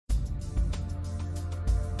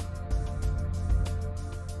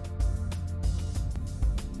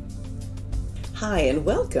Hi, and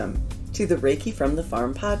welcome to the Reiki from the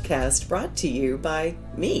Farm podcast, brought to you by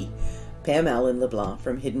me, Pam Allen-LeBlanc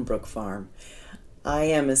from Hidden Brook Farm. I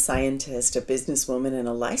am a scientist, a businesswoman, and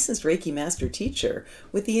a licensed Reiki master teacher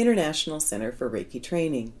with the International Center for Reiki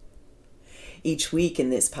Training. Each week in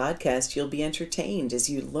this podcast, you'll be entertained as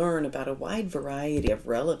you learn about a wide variety of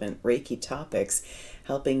relevant Reiki topics,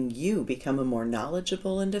 helping you become a more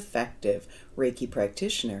knowledgeable and effective Reiki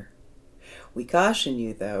practitioner. We caution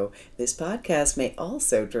you, though, this podcast may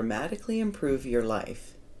also dramatically improve your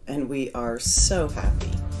life, and we are so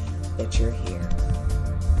happy that you're here.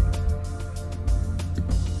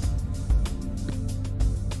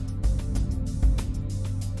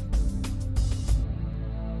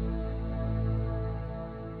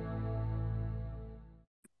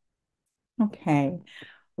 Okay,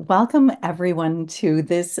 welcome everyone to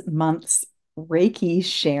this month's Reiki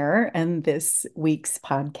share and this week's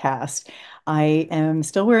podcast. I am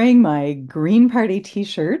still wearing my Green Party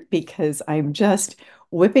t-shirt because I'm just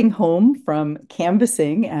whipping home from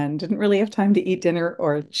canvassing and didn't really have time to eat dinner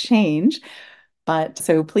or change. But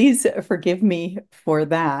so please forgive me for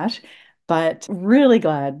that. But really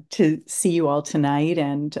glad to see you all tonight.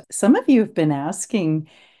 And some of you have been asking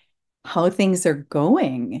how things are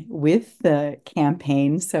going with the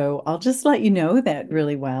campaign. So I'll just let you know that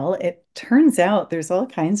really well. It turns out there's all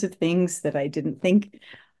kinds of things that I didn't think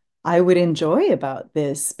I would enjoy about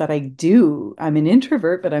this, but I do. I'm an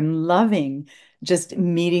introvert, but I'm loving just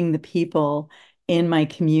meeting the people in my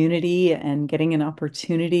community and getting an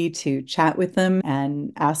opportunity to chat with them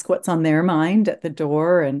and ask what's on their mind at the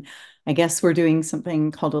door. And I guess we're doing something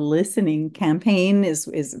called a listening campaign is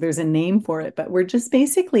there's a name for it, but we're just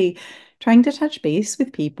basically trying to touch base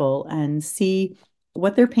with people and see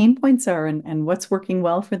what their pain points are and what's working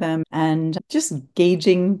well for them and just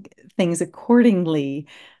gauging things accordingly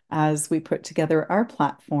as we put together our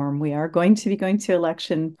platform. We are going to be going to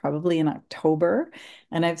election probably in October.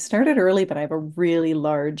 And I've started early, but I have a really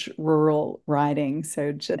large rural riding.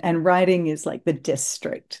 And riding is like the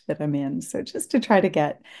district that I'm in. So just to try to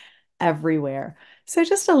get everywhere. So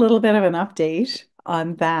just a little bit of an update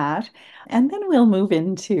on that. And then we'll move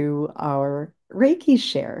into our Reiki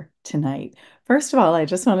share tonight. First of all, I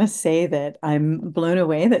just want to say that I'm blown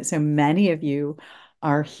away that so many of you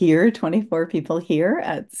are here, 24 people here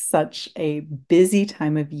at such a busy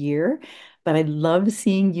time of year. But I love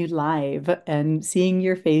seeing you live and seeing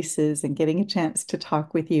your faces and getting a chance to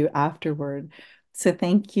talk with you afterward. So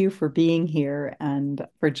thank you for being here and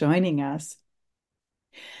for joining us.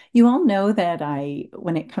 You all know that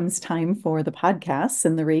when it comes time for the podcasts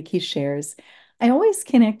and the Reiki shares, I always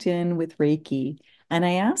connect in with Reiki and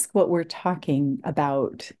I ask what we're talking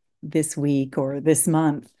about this week or this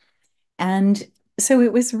month. And so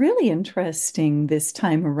it was really interesting this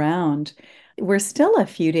time around. We're still a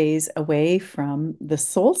few days away from the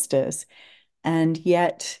solstice, and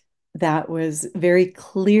yet that was very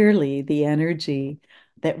clearly the energy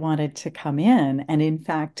that wanted to come in. And in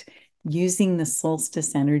fact, using the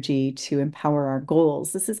solstice energy to empower our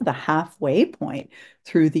goals. This is the halfway point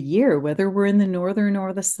through the year, whether we're in the northern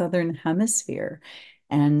or the southern hemisphere.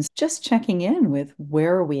 And just checking in with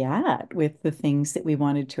where are we at with the things that we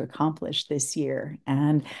wanted to accomplish this year.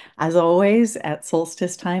 And as always, at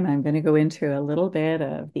solstice time, I'm going to go into a little bit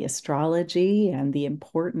of the astrology and the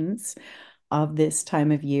importance of this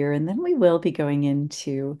time of year. And then we will be going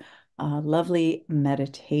into a lovely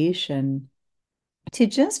meditation to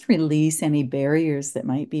just release any barriers that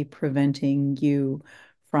might be preventing you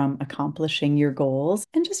from accomplishing your goals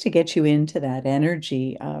and just to get you into that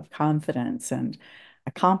energy of confidence and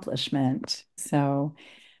accomplishment. So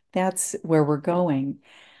that's where we're going.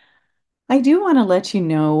 I do want to let you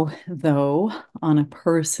know, though, on a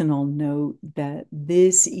personal note, that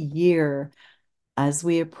this year, as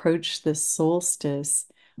we approach the solstice,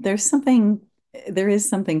 there's something, there is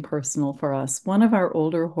something personal for us. One of our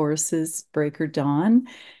older horses, Breaker Dawn,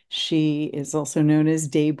 she is also known as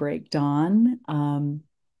Daybreak Dawn.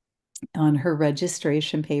 On her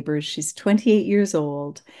registration papers, she's 28 years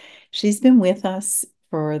old. She's been with us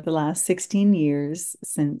for the last 16 years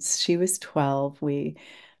since she was 12. We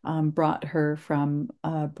brought her from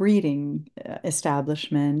a breeding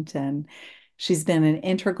establishment, and she's been an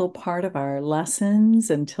integral part of our lessons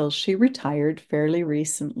until she retired fairly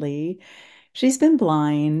recently. She's been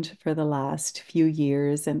blind for the last few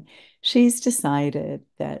years, and she's decided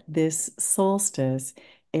that this solstice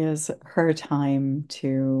is her time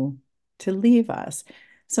to leave us.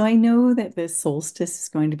 So I know that this solstice is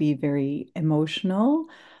going to be very emotional.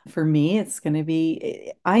 For me, it's going to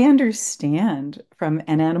be, I understand from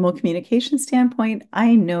an animal communication standpoint,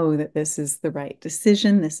 I know that this is the right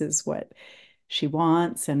decision. This is what she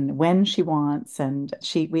wants and when she wants. And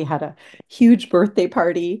we had a huge birthday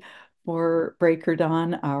party for Breaker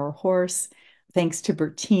Dawn, our horse. Thanks to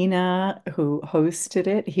Bertina, who hosted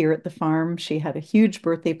it here at the farm. She had a huge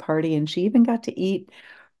birthday party and she even got to eat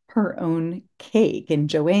her own cake. And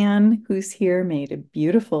Joanne, who's here, made a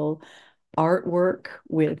beautiful artwork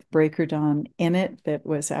with Breaker Dawn in it that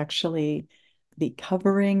was actually the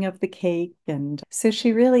covering of the cake. And so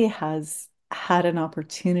she really has had an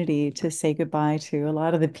opportunity to say goodbye to a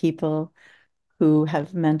lot of the people who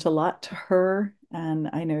have meant a lot to her. And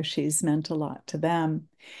I know she's meant a lot to them.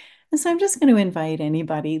 And so I'm just going to invite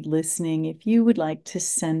anybody listening, if you would like to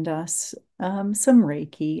send us some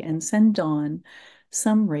Reiki and send Dawn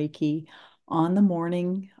some Reiki on the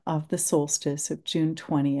morning of the solstice of June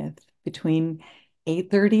 20th between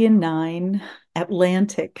 8:30 and 9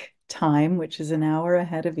 Atlantic time, which is an hour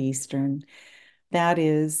ahead of Eastern. That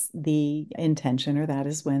is the intention, or that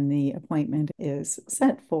is when the appointment is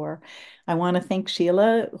set for. I want to thank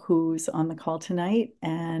Sheila, who's on the call tonight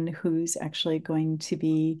and who's actually going to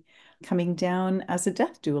be coming down as a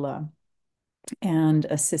death doula and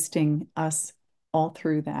assisting us all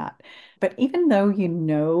through that. But even though you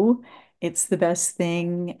know it's the best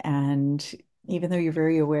thing, and even though you're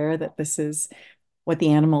very aware that this is what the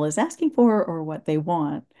animal is asking for or what they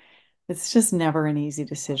want, it's just never an easy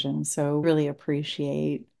decision. So really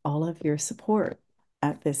appreciate all of your support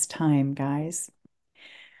at this time, guys.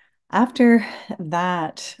 After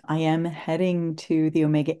that, I am heading to the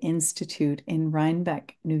Omega Institute in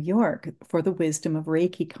Rhinebeck, New York for the Wisdom of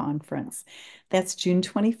Reiki conference. That's June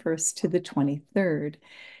 21st to the 23rd.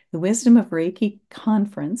 The Wisdom of Reiki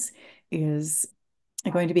conference is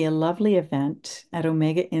going to be a lovely event at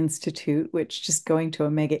Omega Institute, which just going to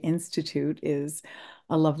Omega Institute is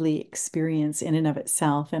a lovely experience in and of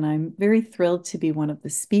itself. And I'm very thrilled to be one of the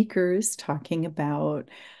speakers talking about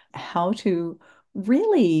how to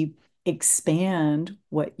really expand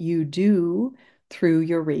what you do through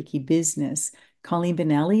your Reiki business. Colleen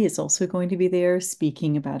Benelli is also going to be there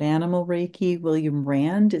speaking about animal Reiki. William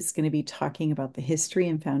Rand is going to be talking about the history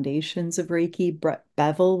and foundations of Reiki. Brett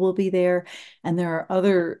Bevel will be there. And there are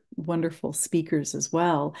other wonderful speakers as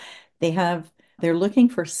well. They're looking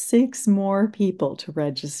for 6 more people to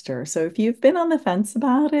register. So if you've been on the fence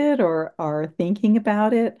about it or are thinking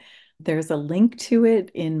about it, there's a link to it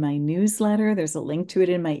in my newsletter. There's a link to it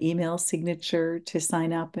in my email signature to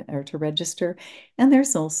sign up or to register. And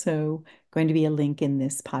there's also going to be a link in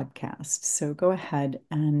this podcast. So go ahead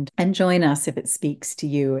and join us if it speaks to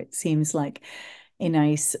you. It seems like a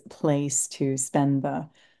nice place to spend the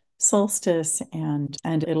solstice, and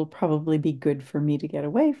it'll probably be good for me to get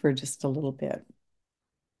away for just a little bit.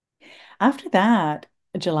 After that,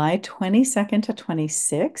 July 22nd to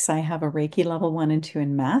 26th, I have a Reiki level 1 and 2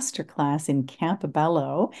 in masterclass in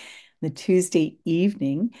Campobello the Tuesday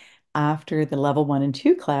evening after the level 1 and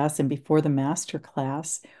 2 class and before the master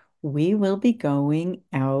class. We will be going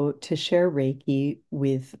out to share Reiki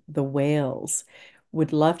with the whales.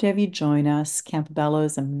 Would love to have you join us. Campobello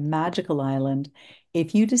is a magical island.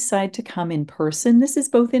 If you decide to come in person, this is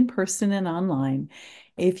both in person and online.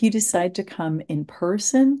 If you decide to come in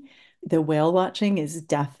person, the whale watching is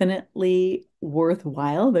definitely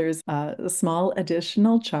worthwhile. There's a small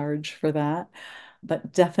additional charge for that,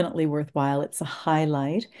 but definitely worthwhile. It's a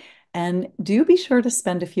highlight. And do be sure to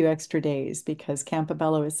spend a few extra days because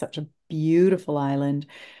Campobello is such a beautiful island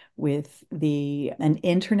with an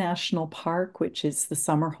international park, which is the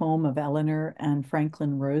summer home of Eleanor and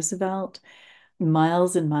Franklin Roosevelt,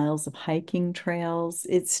 miles and miles of hiking trails.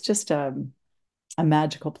 It's just a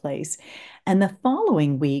magical place. And the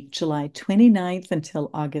following week, July 29th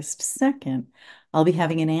until August 2nd, I'll be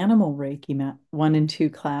having an animal Reiki 1 and 2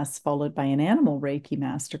 class followed by an animal Reiki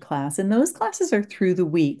master class. And those classes are through the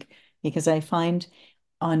week because I find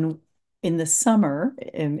in the summer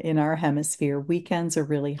in our hemisphere, weekends are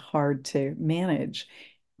really hard to manage,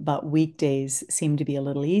 but weekdays seem to be a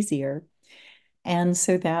little easier. And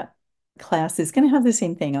so that class is going to have the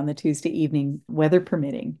same thing on the Tuesday evening, weather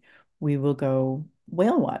permitting. We will go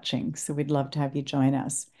whale watching. So we'd love to have you join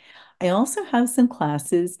us. I also have some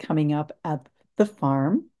classes coming up at the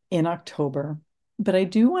farm in October, but I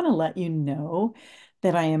do want to let you know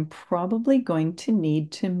that I am probably going to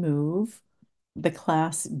need to move the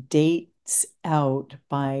class dates out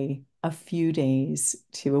by a few days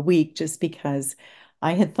to a week just because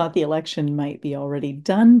I had thought the election might be already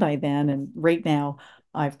done by then. And right now,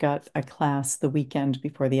 I've got a class the weekend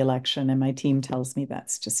before the election, and my team tells me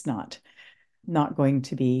that's just not going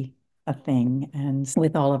to be a thing. And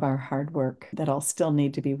with all of our hard work, that I'll still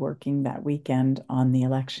need to be working that weekend on the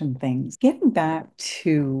election things. Getting back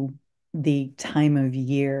to the time of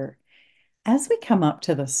year, As we come up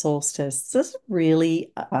to the solstice, this is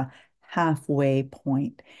really a halfway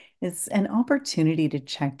point. It's an opportunity to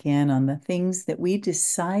check in on the things that we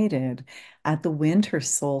decided at the winter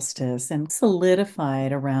solstice and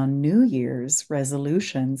solidified around New Year's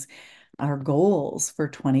resolutions, our goals for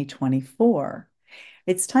 2024.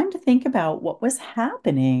 It's time to think about what was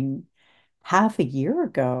happening half a year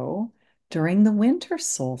ago during the winter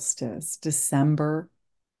solstice, December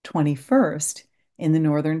 21st in the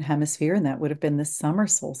Northern Hemisphere, and that would have been the summer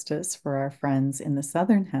solstice for our friends in the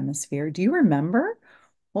Southern Hemisphere. Do you remember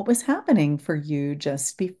what was happening for you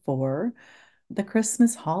just before the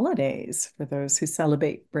Christmas holidays for those who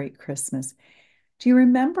celebrate Christmas? Do you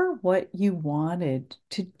remember what you wanted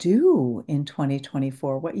to do in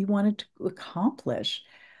 2024, what you wanted to accomplish?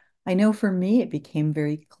 I know for me, it became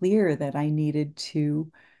very clear that I needed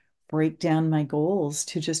to break down my goals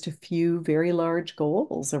to just a few very large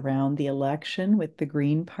goals around the election with the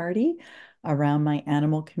Green Party, around my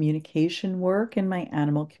animal communication work and my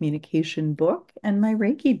animal communication book, and my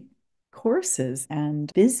Reiki courses and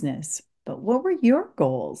business. But what were your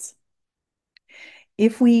goals?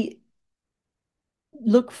 If we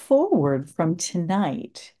look forward from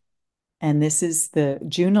tonight, and this is the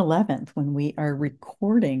June 11th when we are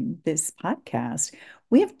recording this podcast,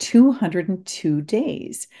 we have 202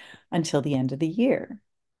 days until the end of the year.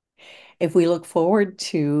 If we look forward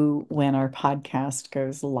to when our podcast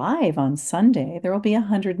goes live on Sunday, there will be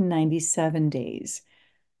 197 days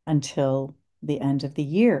until the end of the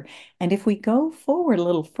year. And if we go forward a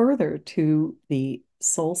little further to the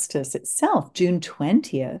solstice itself, June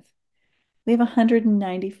 20th, we have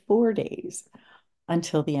 194 days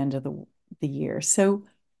until the end of the year. So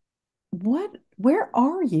where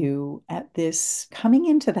are you at this coming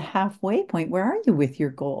into the halfway point? Where are you with your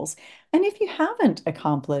goals? And if you haven't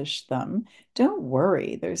accomplished them, don't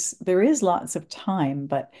worry. There is lots of time,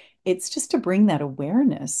 but it's just to bring that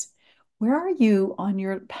awareness. Where are you on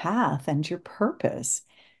your path and your purpose?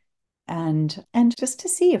 And just to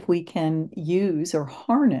see if we can use or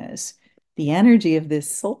harness the energy of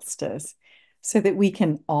this solstice so that we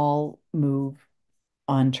can all move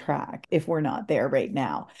on track if we're not there right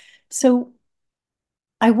now. So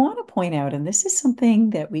I want to point out, and this is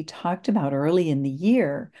something that we talked about early in the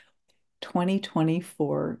year,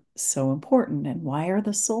 2024 so important. And why are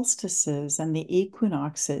the solstices and the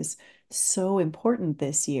equinoxes so important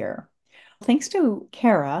this year? Thanks to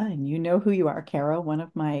Kara, and you know who you are, Kara, one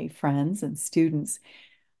of my friends and students.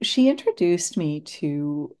 She introduced me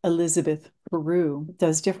to Elizabeth Peru,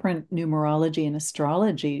 does different numerology and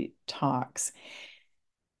astrology talks.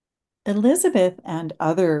 Elizabeth and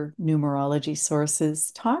other numerology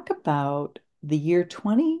sources talk about the year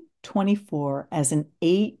 2024 as an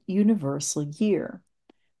 8 universal year.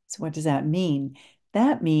 So, what does that mean?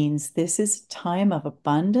 That means this is a time of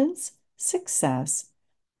abundance, success,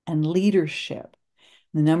 and leadership.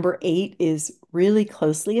 The number 8 is really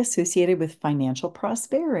closely associated with financial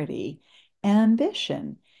prosperity,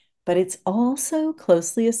 ambition, but it's also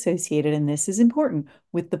closely associated, and this is important,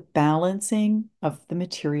 with the balancing of the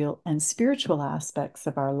material and spiritual aspects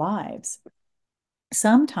of our lives.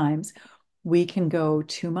 Sometimes we can go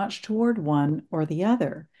too much toward one or the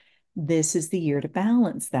other. This is the year to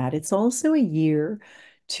balance that. It's also a year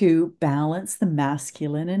to balance the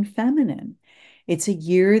masculine and feminine. It's a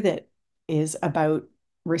year that is about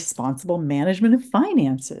responsible management of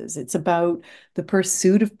finances. It's about the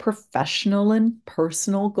pursuit of professional and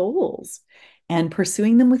personal goals and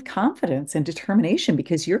pursuing them with confidence and determination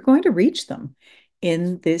because you're going to reach them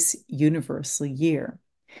in this universal year.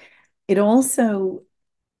 It also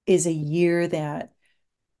is a year that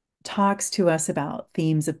talks to us about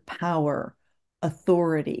themes of power,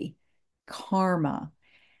 authority, karma.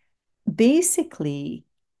 Basically,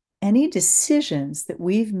 any decisions that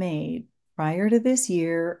we've made prior to this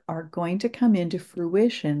year are going to come into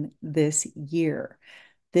fruition this year.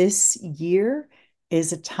 This year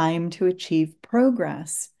is a time to achieve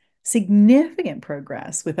progress, significant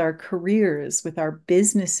progress with our careers, with our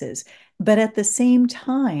businesses, but at the same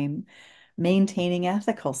time, maintaining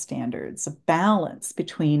ethical standards, a balance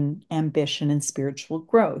between ambition and spiritual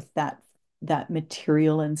growth, that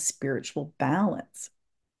material and spiritual balance.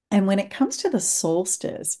 And when it comes to the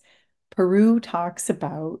solstice, Peru talks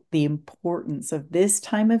about the importance of this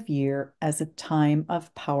time of year as a time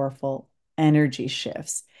of powerful energy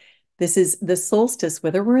shifts. This is the solstice,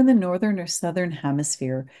 whether we're in the northern or southern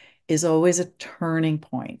hemisphere, is always a turning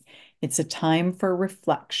point. It's a time for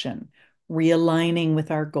reflection, realigning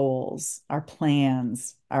with our goals, our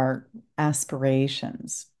plans, our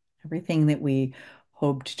aspirations, everything that we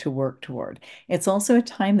hoped to work toward. It's also a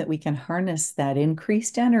time that we can harness that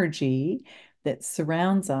increased energy that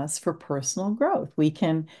surrounds us for personal growth. We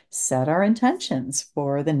can set our intentions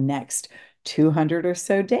for the next 200 or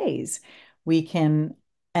so days. We can,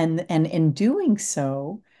 and in doing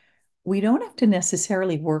so, we don't have to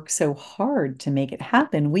necessarily work so hard to make it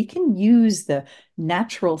happen. We can use the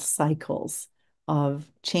natural cycles of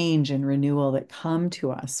change and renewal that come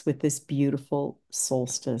to us with this beautiful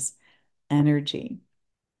solstice energy.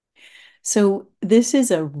 So, this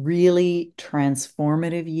is a really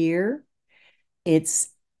transformative year. It's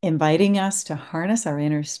inviting us to harness our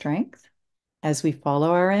inner strength as we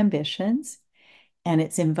follow our ambitions. And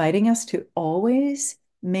it's inviting us to always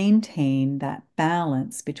maintain that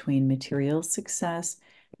balance between material success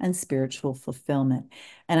and spiritual fulfillment.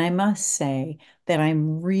 And I must say that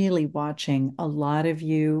I'm really watching a lot of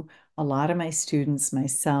you, a lot of my students,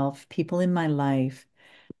 myself, people in my life,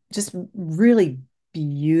 just really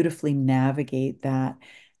beautifully navigate that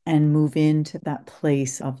and move into that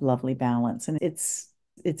place of lovely balance. And it's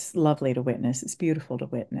lovely to witness. It's beautiful to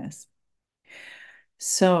witness.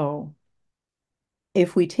 So,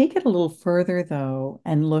 if we take it a little further, though,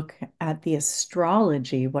 and look at the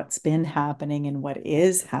astrology, what's been happening and what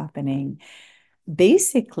is happening,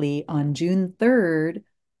 basically on June 3rd,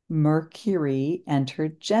 Mercury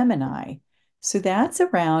entered Gemini. So that's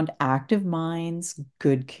around active minds,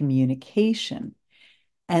 good communication.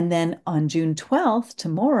 And then on June 12th,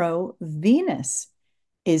 tomorrow, Venus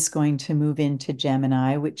is going to move into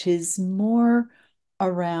Gemini, which is more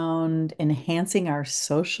around enhancing our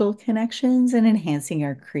social connections and enhancing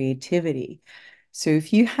our creativity. So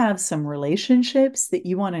if you have some relationships that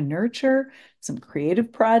you want to nurture, some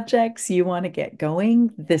creative projects you want to get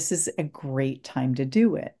going, this is a great time to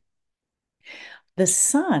do it. The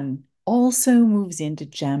sun also moves into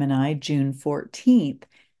Gemini June 14th,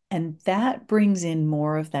 and that brings in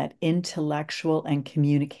more of that intellectual and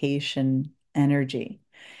communication energy.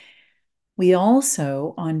 We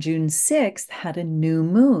also, on June 6th, had a new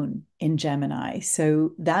moon in Gemini.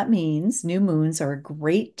 So that means new moons are a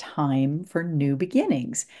great time for new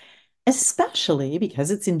beginnings, especially because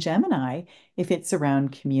it's in Gemini, if it's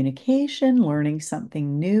around communication, learning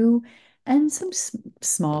something new, and some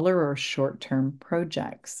smaller or short-term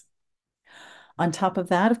projects. On top of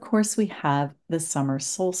that, of course, we have the summer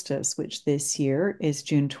solstice, which this year is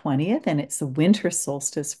June 20th, and it's the winter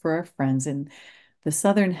solstice for our friends in the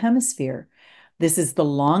southern hemisphere. This is the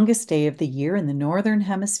longest day of the year in the northern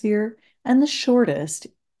hemisphere and the shortest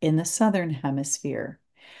in the southern hemisphere.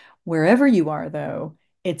 Wherever you are, though,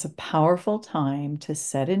 it's a powerful time to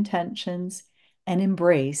set intentions and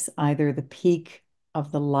embrace either the peak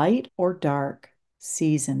of the light or dark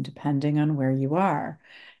season, depending on where you are.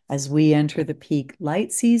 As we enter the peak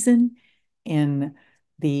light season in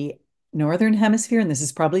the northern hemisphere, and this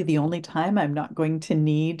is probably the only time I'm not going to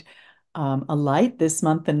need a light this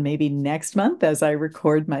month and maybe next month as I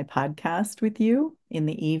record my podcast with you in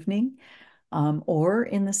the evening, or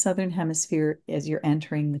in the southern hemisphere as you're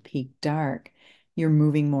entering the peak dark, you're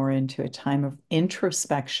moving more into a time of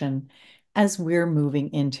introspection as we're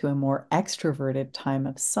moving into a more extroverted time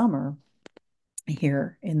of summer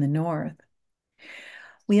here in the north.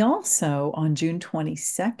 We also, on June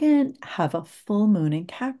 22nd, have a full moon in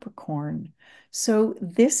Capricorn. So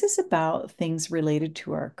this is about things related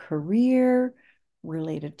to our career,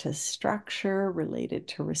 related to structure, related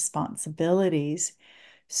to responsibilities.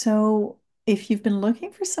 So if you've been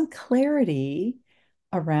looking for some clarity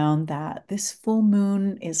around that, this full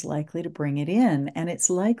moon is likely to bring it in, and it's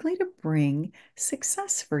likely to bring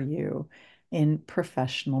success for you in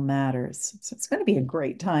professional matters. So it's going to be a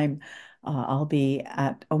great time. I'll be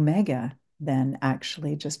at Omega then,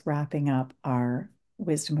 actually, just wrapping up our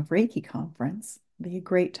Wisdom of Reiki conference. It'll be a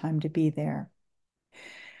great time to be there.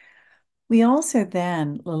 We also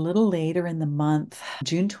then, a little later in the month,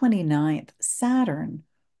 June 29th, Saturn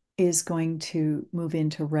is going to move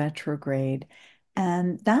into retrograde.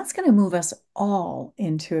 And that's going to move us all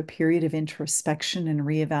into a period of introspection and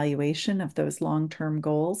reevaluation of those long-term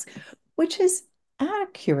goals, which is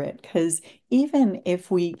accurate because even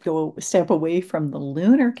if we go step away from the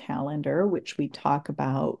lunar calendar, which we talk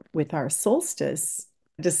about with our solstice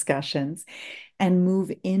discussions, and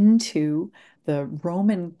move into the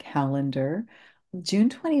Roman calendar, June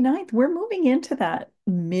 29th, we're moving into that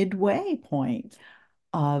midway point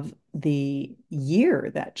of the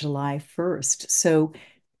year, that July 1st. So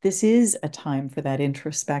this is a time for that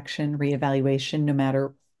introspection, reevaluation, no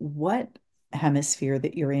matter what hemisphere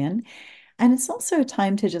that you're in. And it's also a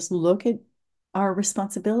time to just look at our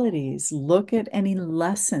responsibilities, look at any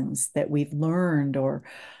lessons that we've learned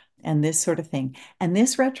and this sort of thing. And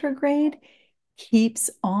this retrograde keeps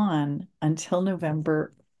on until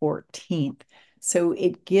November 14th. So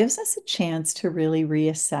it gives us a chance to really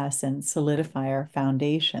reassess and solidify our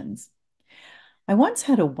foundations. I once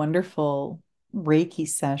had a wonderful Reiki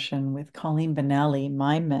session with Colleen Benelli,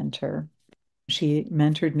 my mentor. She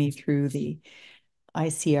mentored me through the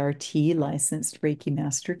ICRT licensed Reiki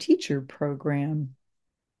Master Teacher program.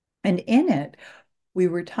 And in it, we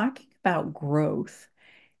were talking about growth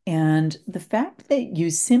and the fact that you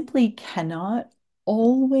simply cannot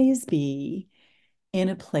always be in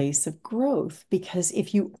a place of growth because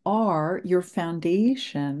if you are, your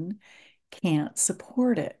foundation can't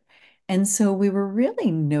support it. And so we were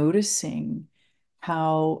really noticing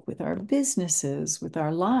how, with our businesses, with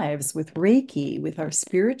our lives, with Reiki, with our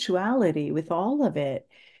spirituality, with all of it,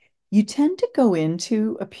 you tend to go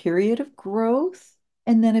into a period of growth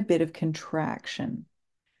and then a bit of contraction,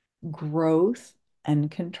 growth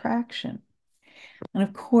and contraction. And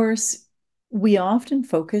of course, we often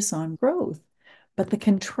focus on growth, but the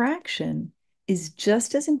contraction is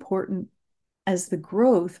just as important as the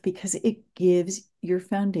growth because it gives your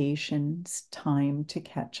foundations time to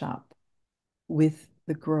catch up with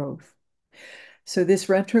the growth. So, this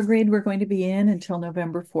retrograde we're going to be in until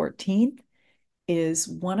November 14th is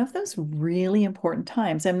one of those really important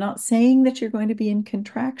times. I'm not saying that you're going to be in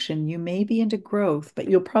contraction. You may be into growth, but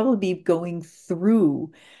you'll probably be going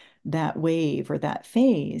through that wave or that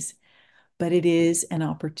phase. But it is an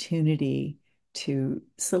opportunity to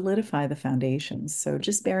solidify the foundations. So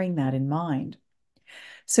just bearing that in mind.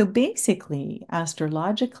 So basically,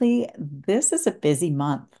 astrologically, this is a busy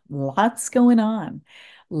month. Lots going on.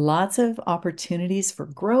 Lots of opportunities for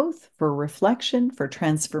growth, for reflection, for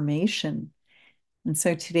transformation. And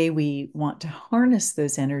so today we want to harness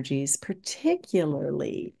those energies,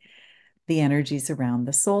 particularly the energies around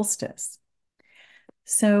the solstice.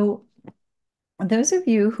 So, those of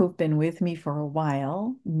you who've been with me for a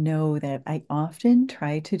while know that I often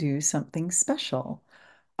try to do something special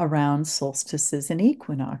around solstices and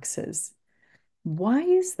equinoxes. Why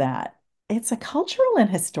is that? It's a cultural and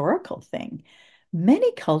historical thing.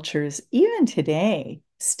 Many cultures, even today,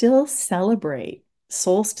 still celebrate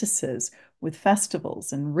solstices with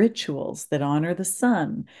festivals and rituals that honor the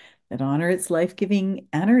sun, that honor its life-giving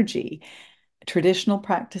energy. Traditional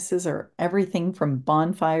practices are everything from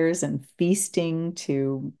bonfires and feasting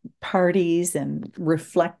to parties and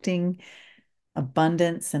reflecting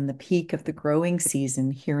abundance and the peak of the growing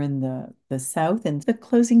season here in the south and the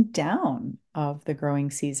closing down of the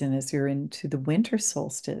growing season as you're into the winter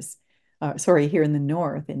solstice. Sorry, here in the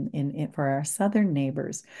north for our southern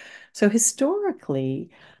neighbors. So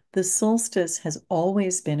historically, the solstice has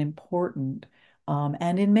always been important.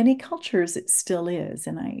 And in many cultures, it still is.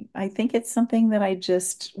 And I think it's something that I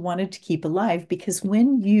just wanted to keep alive because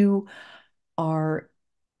when you are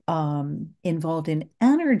involved in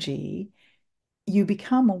energy, you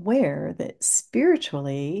become aware that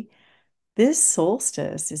spiritually, this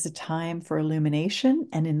solstice is a time for illumination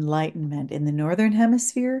and enlightenment. In the Northern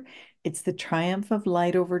Hemisphere, it's the triumph of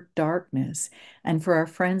light over darkness. And for our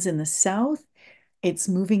friends in the South, it's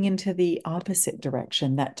moving into the opposite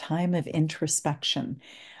direction, that time of introspection.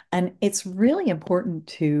 And it's really important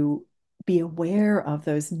to be aware of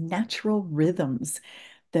those natural rhythms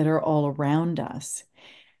that are all around us.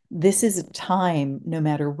 This is a time, no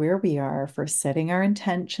matter where we are, for setting our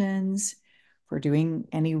intentions, for doing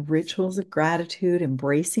any rituals of gratitude,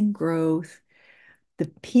 embracing growth.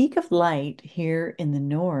 The peak of light here in the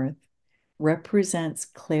north represents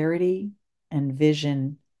clarity and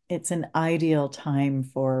vision. It's an ideal time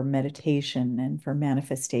for meditation and for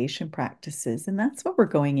manifestation practices, and that's what we're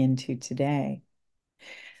going into today.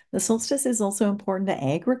 The solstice is also important to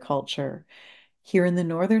agriculture. Here in the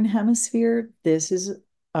Northern Hemisphere, this is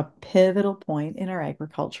a pivotal point in our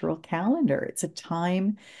agricultural calendar. It's a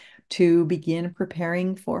time to begin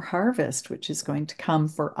preparing for harvest, which is going to come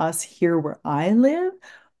for us here where I live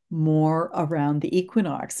more around the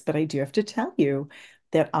equinox. But I do have to tell you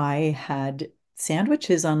that I had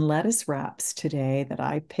sandwiches on lettuce wraps today, that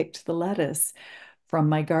I picked the lettuce from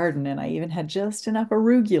my garden, and I even had just enough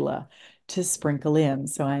arugula to sprinkle in.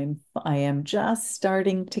 So I am just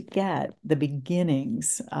starting to get the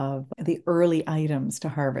beginnings of the early items to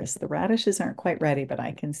harvest. The radishes aren't quite ready, but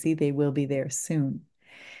I can see they will be there soon.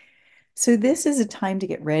 So this is a time to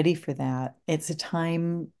get ready for that. It's a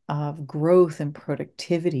time of growth and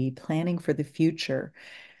productivity, planning for the future.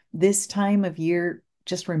 This time of year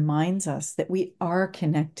just reminds us that we are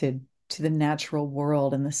connected to the natural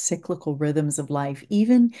world and the cyclical rhythms of life,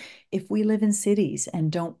 even if we live in cities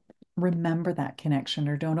and don't remember that connection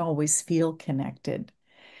or don't always feel connected.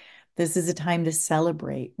 This is a time to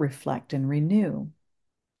celebrate, reflect, and renew.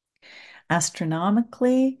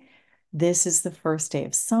 Astronomically, This is the first day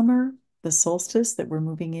of summer, the solstice that we're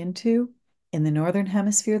moving into in the northern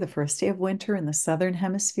hemisphere, the first day of winter in the southern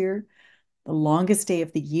hemisphere, the longest day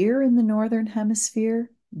of the year in the northern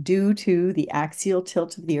hemisphere due to the axial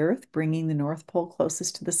tilt of the earth, bringing the North Pole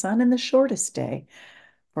closest to the sun, and the shortest day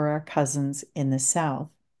for our cousins in the south.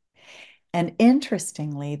 And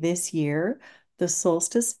interestingly, this year, the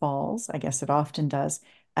solstice falls, I guess it often does,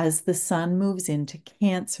 as the sun moves into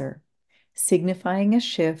Cancer, signifying a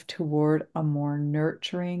shift toward a more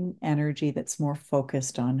nurturing energy that's more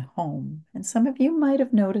focused on home. And some of you might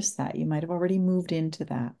have noticed that. You might have already moved into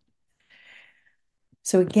that.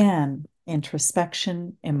 So again,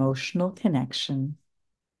 introspection, emotional connection,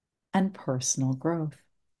 and personal growth.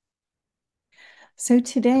 So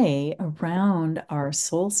today, around our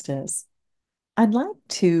solstice, I'd like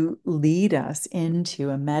to lead us into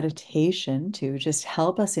a meditation to just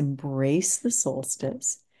help us embrace the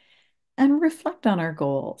solstice and reflect on our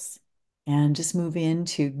goals and just move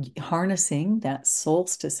into harnessing that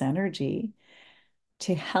solstice energy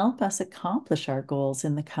to help us accomplish our goals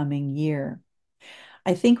in the coming year.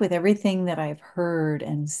 I think with everything that I've heard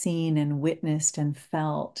and seen and witnessed and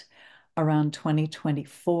felt around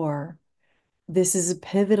 2024, this is a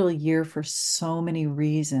pivotal year for so many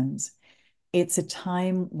reasons. It's a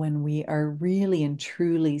time when we are really and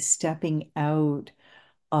truly stepping out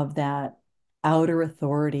of that outer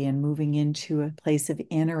authority and moving into a place of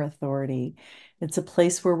inner authority. It's a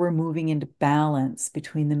place where we're moving into balance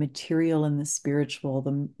between the material and the spiritual,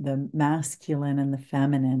 the masculine and the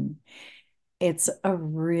feminine. It's a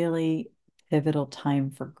really pivotal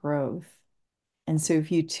time for growth. And so,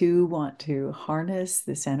 if you too want to harness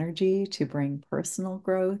this energy to bring personal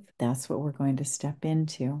growth, that's what we're going to step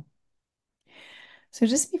into. So,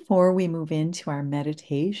 just before we move into our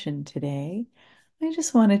meditation today, I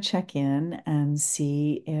just want to check in and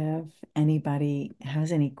see if anybody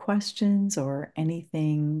has any questions or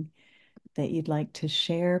anything that you'd like to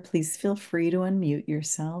share. Please feel free to unmute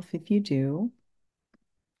yourself if you do.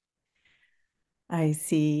 I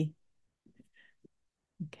see,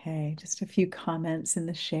 okay, just a few comments in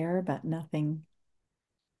the share, but nothing.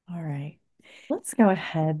 All right. Let's go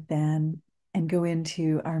ahead then and go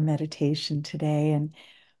into our meditation today. And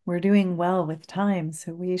we're doing well with time,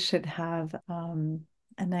 so we should have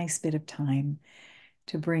a nice bit of time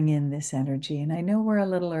to bring in this energy. And I know we're a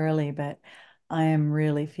little early, but I am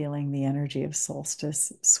really feeling the energy of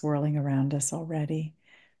solstice swirling around us already.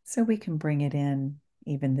 So we can bring it in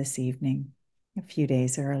even this evening, a few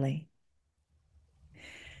days early.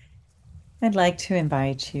 I'd like to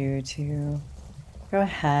invite you to go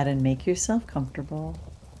ahead and make yourself comfortable.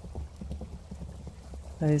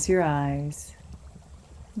 Close your eyes,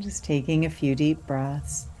 just taking a few deep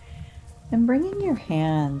breaths and bringing your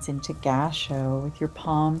hands into Gasho with your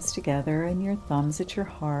palms together and your thumbs at your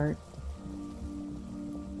heart.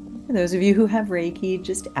 For those of you who have Reiki,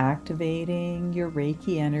 just activating your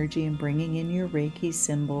Reiki energy and bringing in your Reiki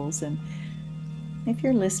symbols. And if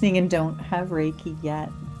you're listening and don't have Reiki yet,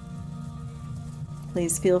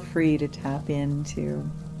 please feel free to tap into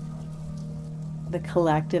the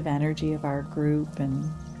collective energy of our group and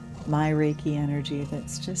my Reiki energy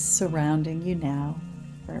that's just surrounding you now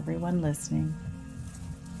for everyone listening.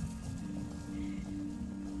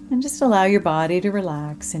 And just allow your body to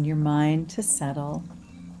relax and your mind to settle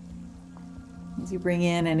as you bring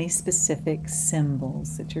in any specific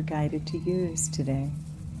symbols that you're guided to use today.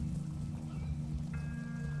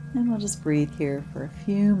 And we'll just breathe here for a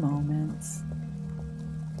few moments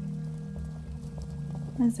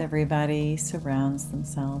as everybody surrounds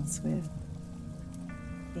themselves with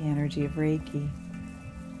the energy of Reiki.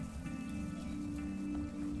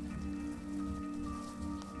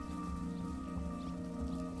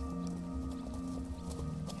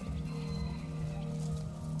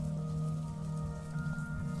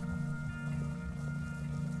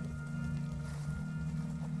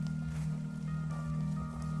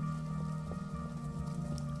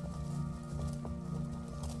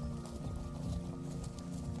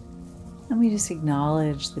 And we just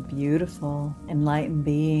acknowledge the beautiful, enlightened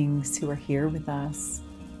beings who are here with us.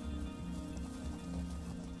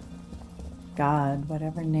 God,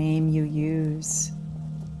 whatever name you use,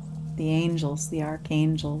 the angels, the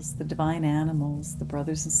archangels, the divine animals, the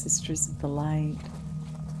brothers and sisters of the light.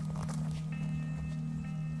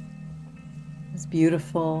 Those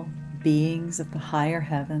beautiful beings of the higher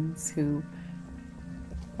heavens who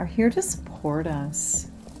are here to support us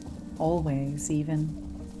always, even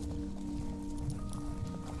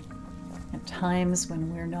at times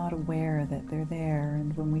when we're not aware that they're there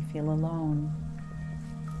and when we feel alone.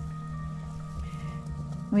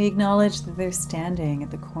 We acknowledge that they're standing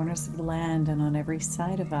at the corners of the land and on every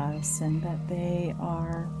side of us, and that they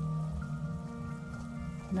are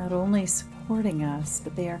not only supporting us,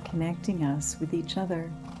 but they are connecting us with each other.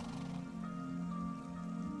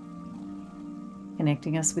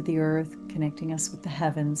 Connecting us with the earth, connecting us with the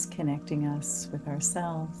heavens, connecting us with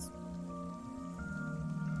ourselves.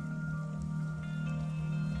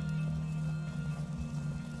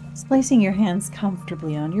 Just placing your hands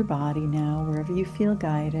comfortably on your body now, wherever you feel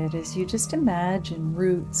guided, as you just imagine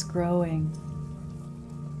roots growing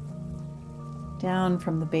down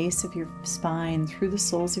from the base of your spine, through the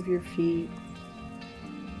soles of your feet,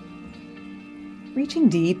 reaching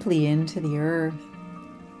deeply into the earth,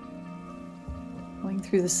 going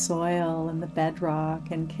through the soil and the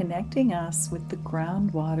bedrock and connecting us with the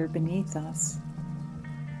groundwater beneath us.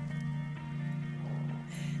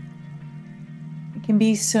 It can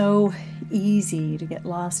be so easy to get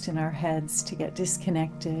lost in our heads, to get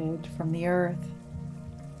disconnected from the earth.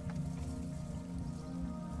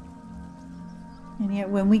 And yet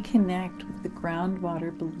when we connect with the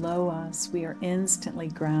groundwater below us, we are instantly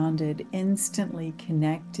grounded, instantly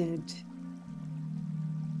connected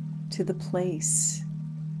to the place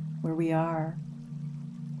where we are.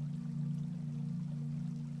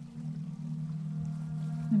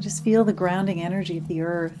 And just feel the grounding energy of the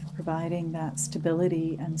earth providing that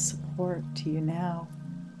stability and support to you now.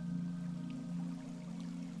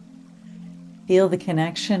 Feel the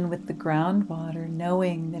connection with the groundwater,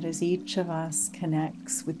 knowing that as each of us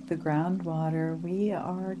connects with the groundwater, we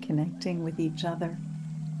are connecting with each other.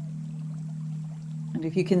 And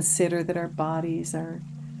if you consider that our bodies are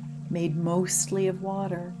made mostly of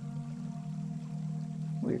water,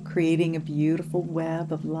 we're creating a beautiful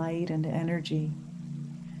web of light and energy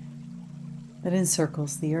that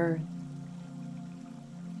encircles the earth.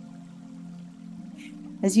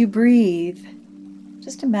 As you breathe,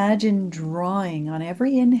 just imagine drawing on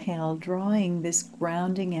every inhale, drawing this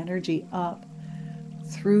grounding energy up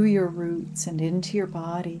through your roots and into your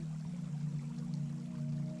body,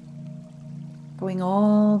 going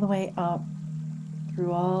all the way up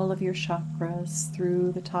through all of your chakras,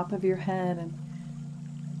 through the top of your head, and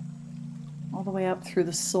all the way up through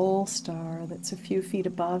the soul star that's a few feet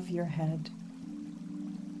above your head,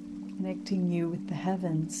 connecting you with the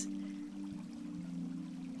heavens.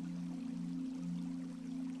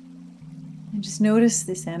 And just notice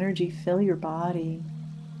this energy fill your body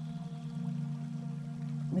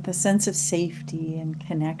with a sense of safety and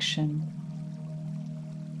connection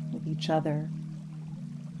with each other,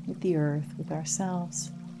 with the earth, with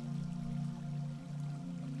ourselves.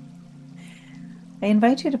 I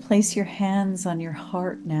invite you to place your hands on your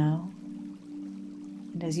heart now.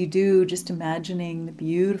 And as you do, just imagining the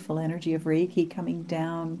beautiful energy of Reiki coming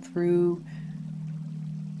down through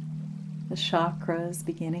the chakras,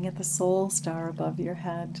 beginning at the soul star above your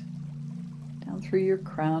head, down through your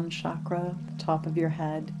crown chakra, the top of your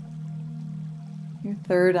head, your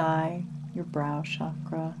third eye, your brow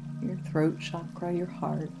chakra, your throat chakra, your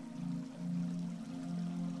heart,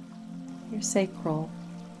 your sacral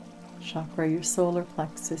chakra, your solar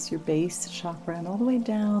plexus, your base chakra, and all the way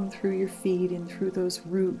down through your feet and through those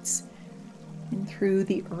roots and through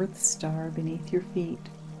the earth star beneath your feet,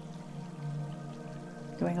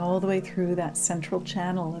 going all the way through that central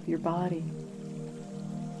channel of your body.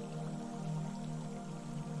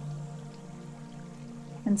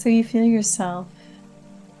 And so you feel yourself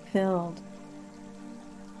filled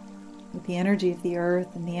with the energy of the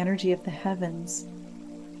earth and the energy of the heavens,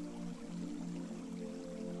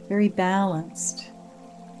 very balanced.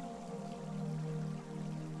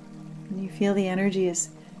 And you feel the energy is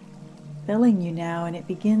filling you now, and it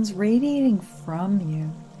begins radiating from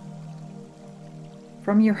you,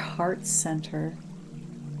 from your heart center.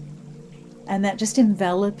 And that just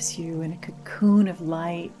envelops you in a cocoon of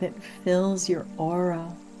light that fills your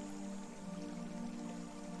aura.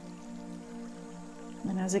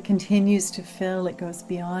 And as it continues to fill, it goes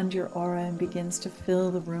beyond your aura and begins to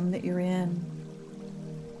fill the room that you're in.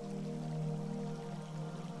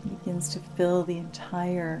 It begins to fill the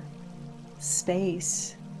entire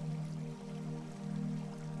space,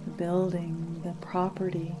 the building, the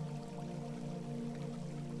property.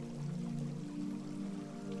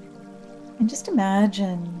 And just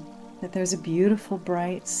imagine that there's a beautiful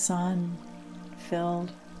bright sun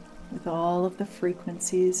filled with all of the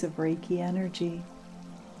frequencies of Reiki energy.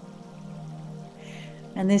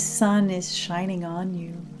 And this sun is shining on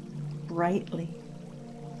you brightly.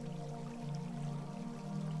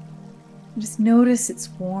 Just notice its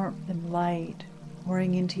warmth and light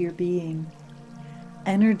pouring into your being,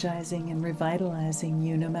 energizing and revitalizing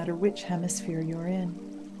you no matter which hemisphere you're in.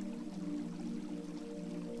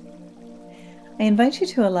 I invite you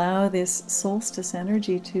to allow this solstice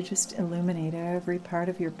energy to just illuminate every part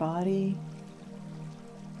of your body,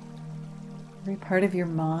 every part of your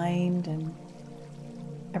mind, and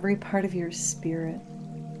every part of your spirit.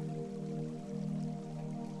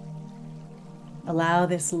 Allow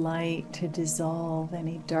this light to dissolve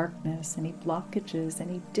any darkness, any blockages,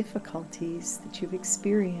 any difficulties that you've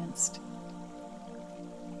experienced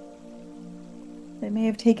that may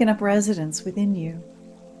have taken up residence within you.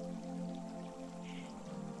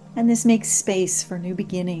 And this makes space for new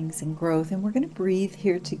beginnings and growth. And we're going to breathe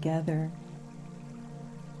here together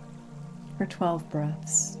for 12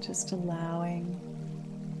 breaths, just allowing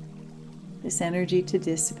this energy to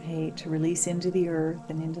dissipate, to release into the earth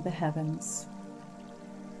and into the heavens,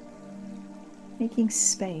 making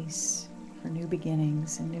space for new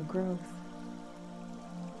beginnings and new growth.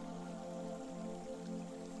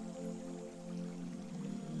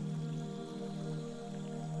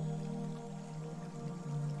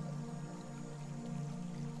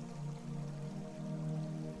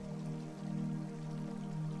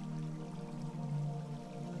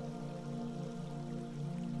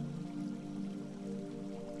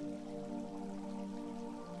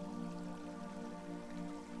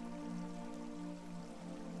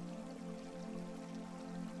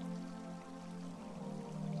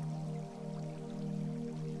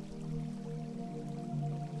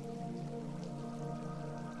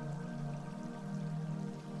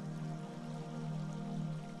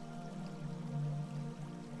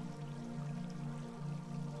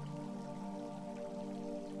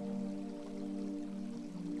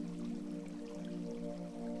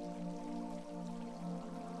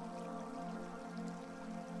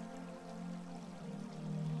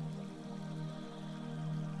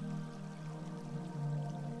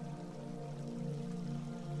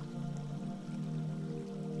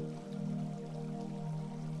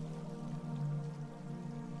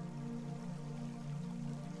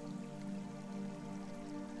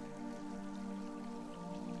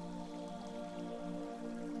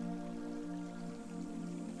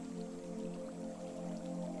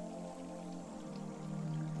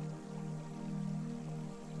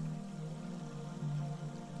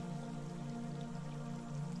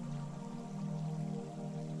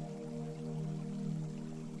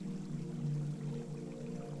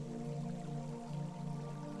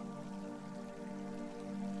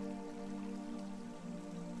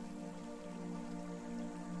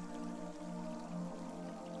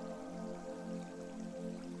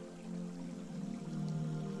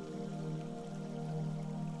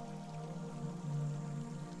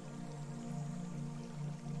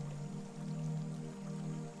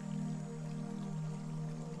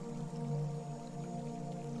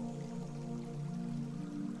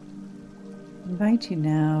 I invite you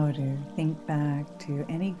now to think back to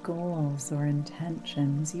any goals or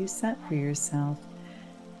intentions you set for yourself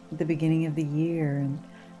at the beginning of the year. And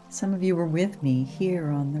some of you were with me here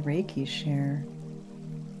on the Reiki share,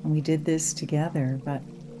 and we did this together. But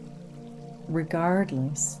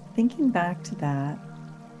regardless, thinking back to that,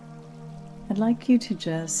 I'd like you to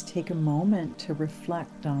just take a moment to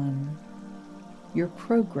reflect on your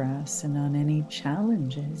progress and on any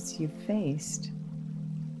challenges you've faced.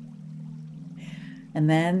 And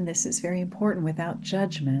then, this is very important, without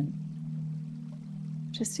judgment,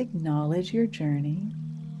 just acknowledge your journey.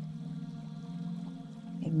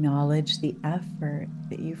 Acknowledge the effort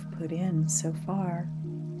that you've put in so far.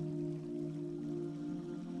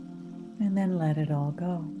 And then let it all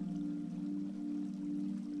go.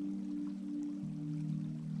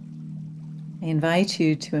 I invite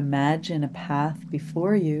you to imagine a path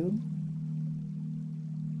before you,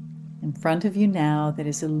 in front of you now, that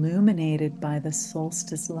is illuminated by the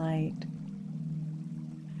solstice light,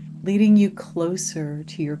 leading you closer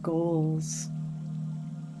to your goals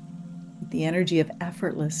with the energy of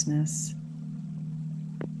effortlessness.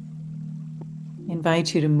 I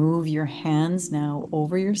invite you to move your hands now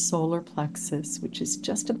over your solar plexus, which is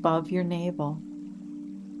just above your navel.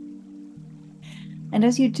 And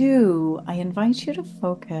as you do, I invite you to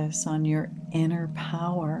focus on your inner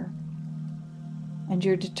power and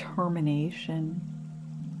your determination.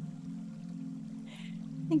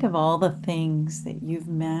 Think of all the things that you've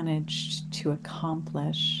managed to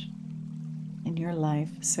accomplish in your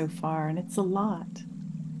life so far, and it's a lot.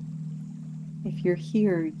 If you're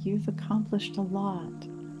here, you've accomplished a lot.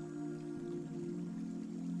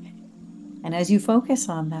 And as you focus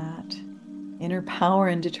on that inner power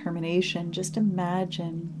and determination, just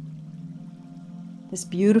imagine this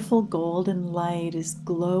beautiful golden light is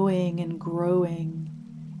glowing and growing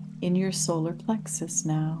in your solar plexus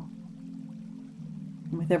now.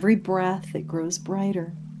 And with every breath, it grows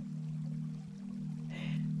brighter.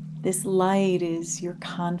 This light is your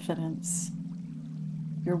confidence,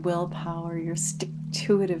 your willpower, your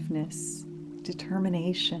stick-to-itiveness,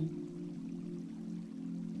 determination.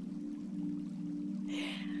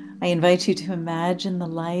 I invite you to imagine the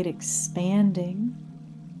light expanding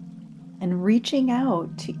and reaching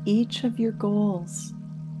out to each of your goals,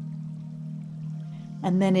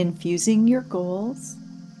 and then infusing your goals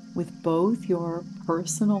with both your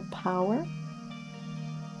personal power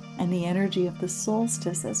and the energy of the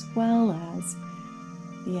solstice, as well as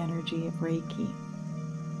the energy of Reiki.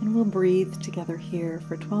 And we'll breathe together here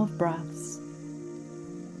for 12 breaths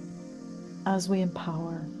as we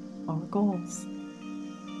empower our goals.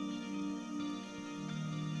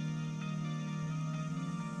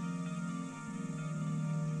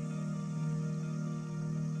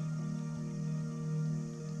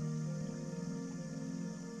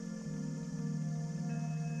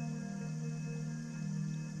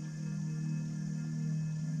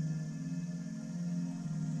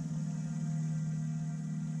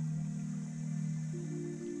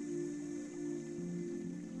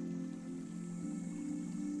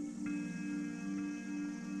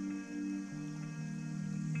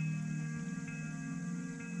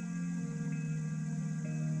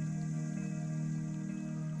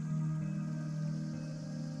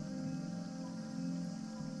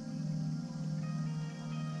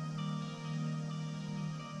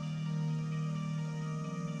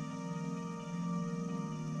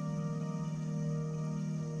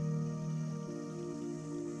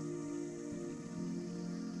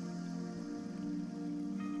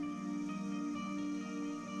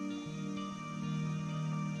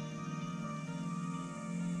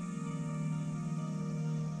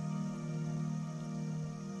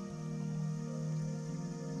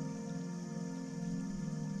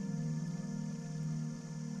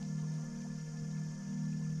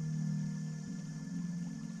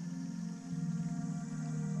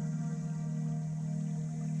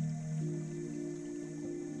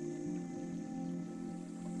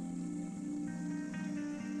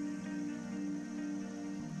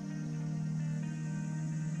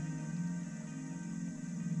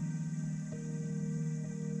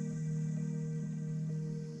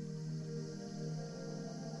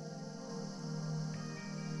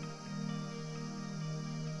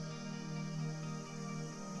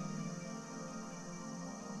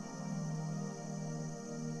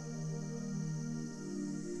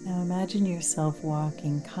 Now imagine yourself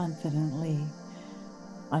walking confidently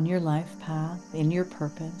on your life path, in your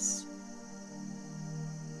purpose,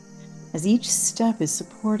 as each step is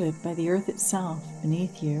supported by the earth itself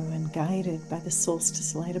beneath you and guided by the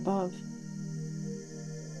solstice light above.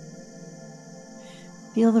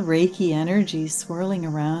 Feel the Reiki energy swirling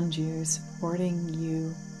around you, supporting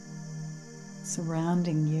you,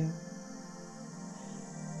 surrounding you,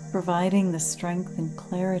 providing the strength and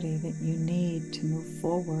clarity that you need to move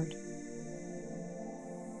forward.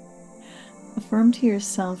 Affirm to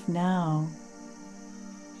yourself now,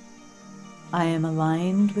 I am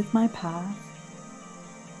aligned with my path.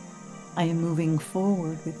 I am moving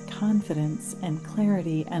forward with confidence and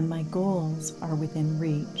clarity, and my goals are within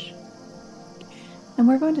reach. And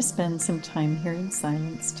we're going to spend some time here in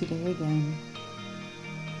silence today again,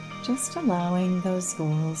 just allowing those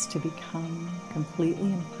goals to become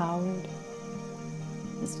completely empowered,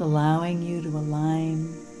 just allowing you to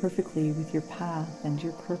align perfectly with your path and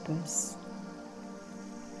your purpose.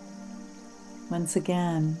 Once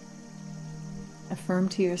again, affirm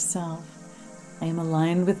to yourself, I am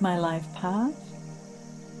aligned with my life path.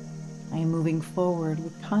 I am moving forward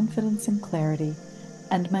with confidence and clarity,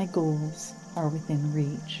 and my goals are within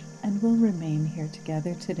reach. And we'll remain here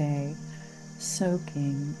together today,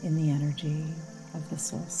 soaking in the energy of the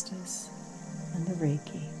solstice and the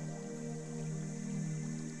Reiki.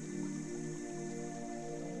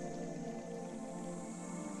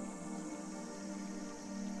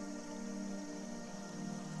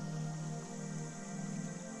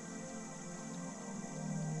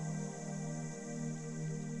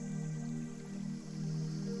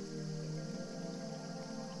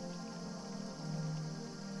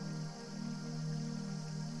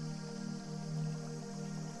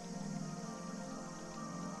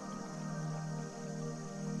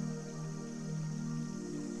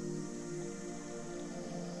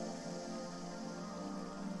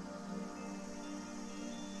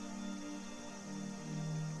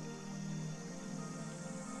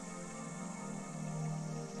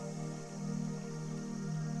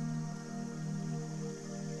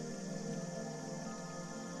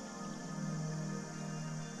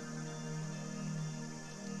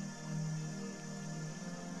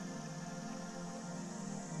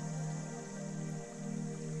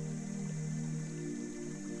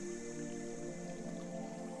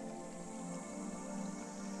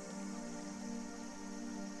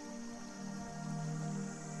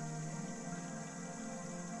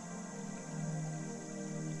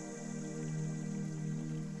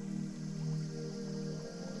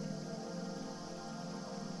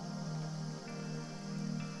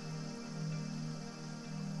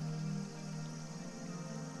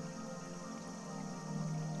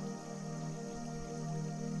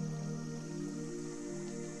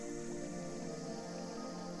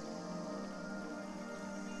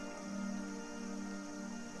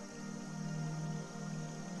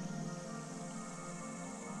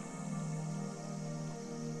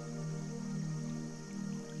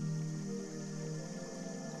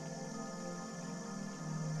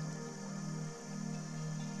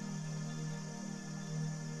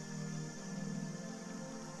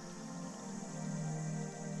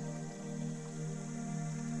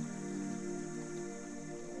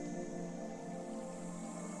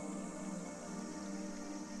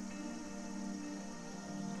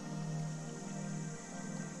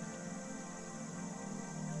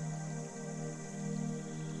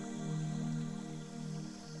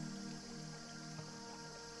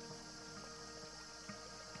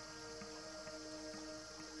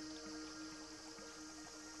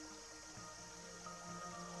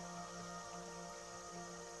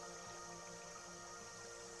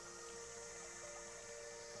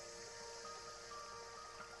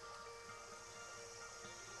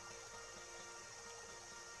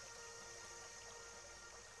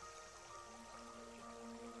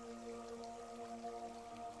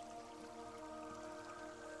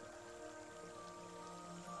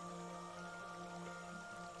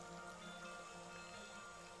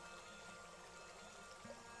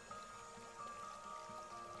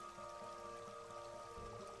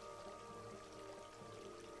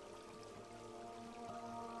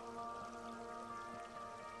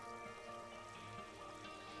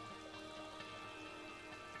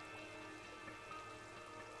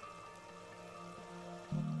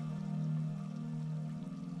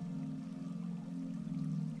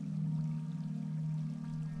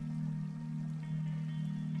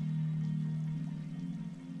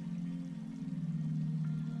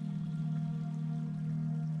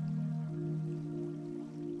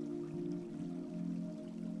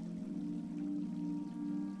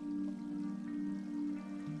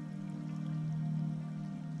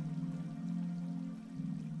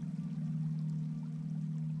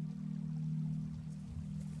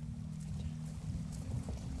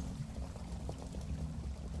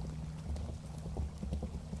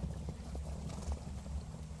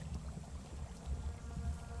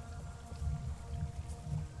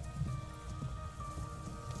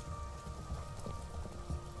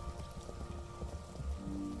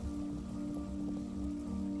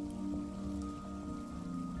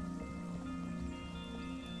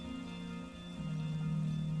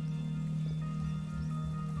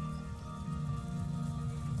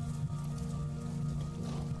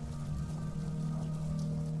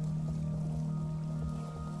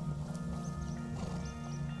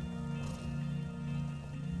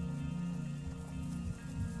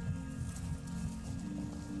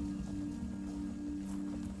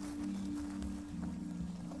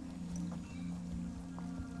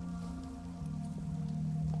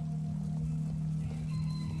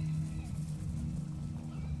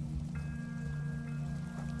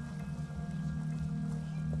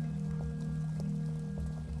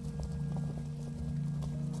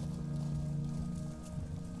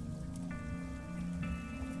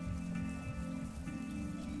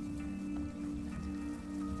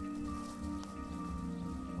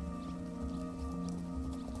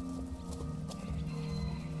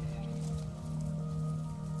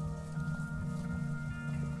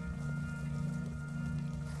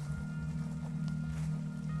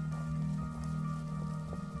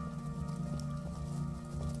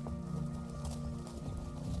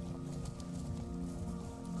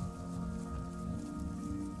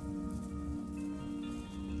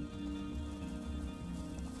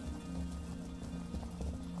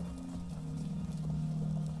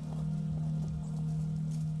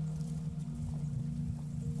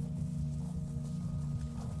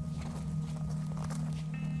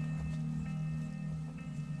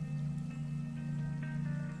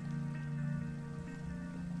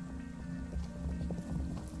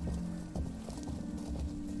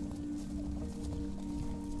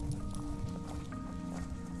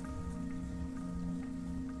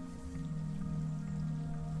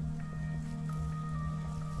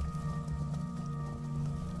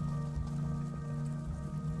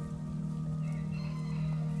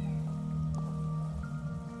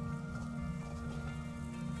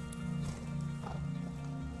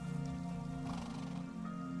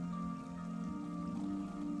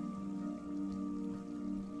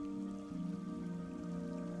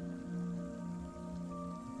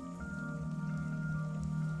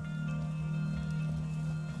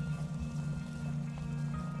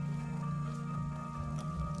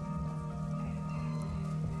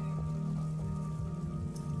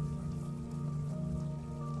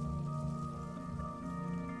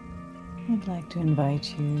 I'd like to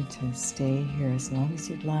invite you to stay here as long as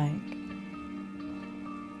you'd like.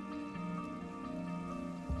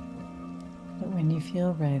 But when you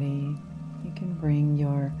feel ready, you can bring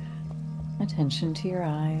your attention to your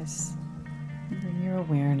eyes and bring your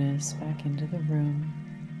awareness back into the room.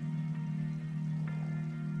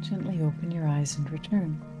 Gently open your eyes and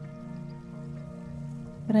return.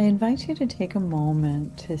 But I invite you to take a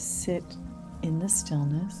moment to sit in the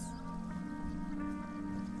stillness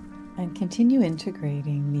and continue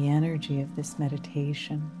integrating the energy of this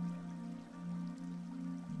meditation.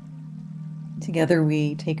 Together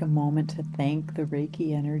we take a moment to thank the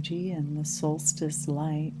Reiki energy and the solstice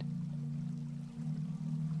light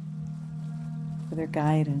for their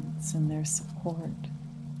guidance and their support.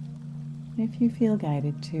 If you feel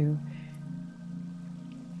guided to,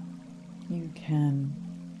 you can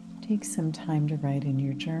take some time to write in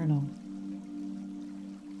your journal.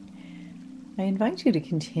 I invite you to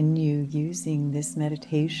continue using this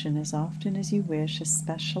meditation as often as you wish,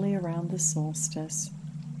 especially around the solstice,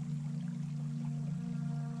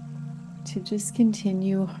 to just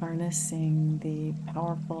continue harnessing the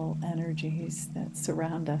powerful energies that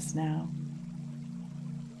surround us now.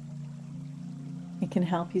 It can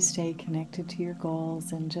help you stay connected to your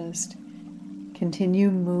goals and just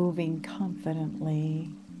continue moving confidently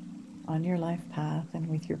on your life path and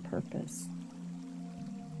with your purpose.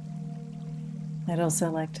 I'd also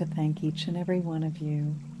like to thank each and every one of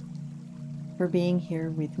you for being here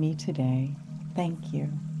with me today. Thank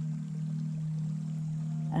you.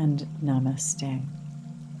 And namaste.